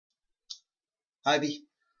Ivy.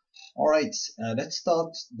 Alright, let's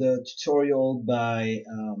start the tutorial by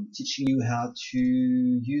teaching you how to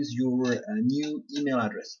use your new email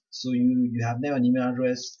address. So you have now an email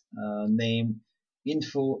address named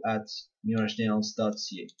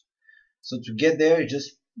info@miragenails.ca. So to get there, you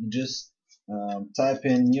just type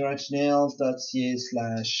in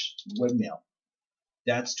miragenails.ca/webmail.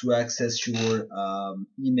 That's to access your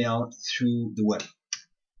email through the web.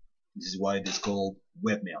 This is why it is called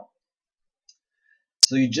webmail.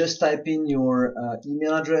 So you just type in your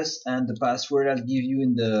email address and the password I'll give you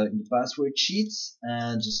in the password sheets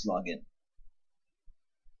and just log in.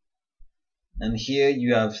 And here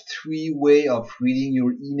you have three ways of reading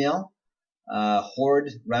your email: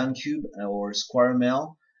 Horde, Roundcube, or Square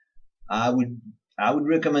Mail. I would I would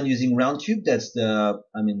recommend using Roundcube. That's the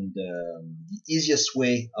easiest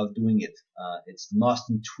way of doing it. It's the most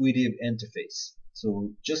intuitive interface.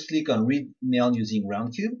 So just click on Read Mail using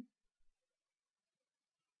Roundcube.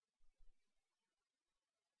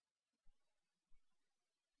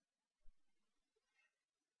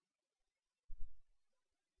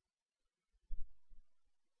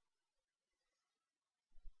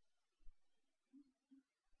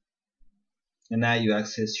 And now you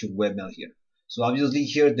access your webmail here. So obviously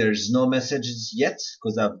here there's no messages yet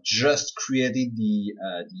because I've just created the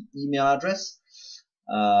email address.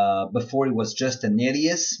 Before it was just an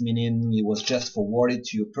alias, meaning it was just forwarded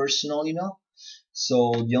to your personal email.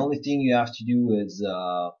 So the only thing you have to do is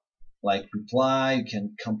like reply. You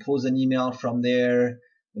can compose an email from there.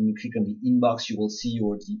 When you click on the inbox, you will see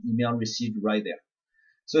the email received right there.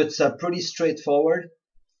 So it's pretty straightforward.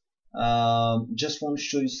 Just want to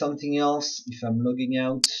show you something else. If I'm logging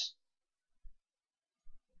out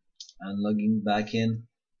and logging back in,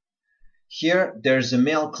 here there's a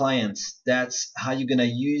mail client. That's how you're gonna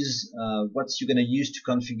use what you're gonna use to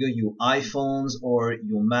configure your iPhones or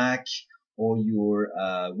your Mac or your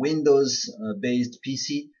Windows based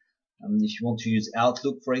PC. If you want to use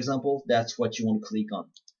Outlook, for example, that's what you want to click on.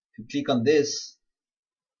 If you click on this,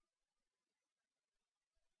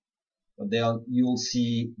 there you'll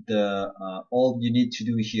see the all you need to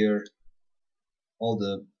do here, all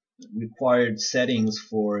the required settings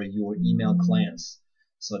for your email clients.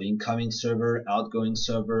 So the incoming server, outgoing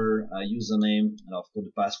server, username, and of course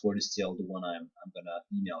the password is still the one I'm gonna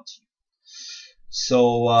email to you.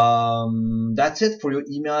 So that's it for your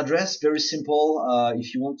email address. Very simple.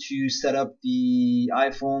 If you want to set up the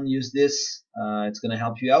iPhone, use this. It's gonna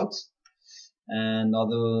help you out. And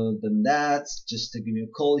other than that, just give me a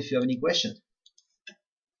call if you have any questions.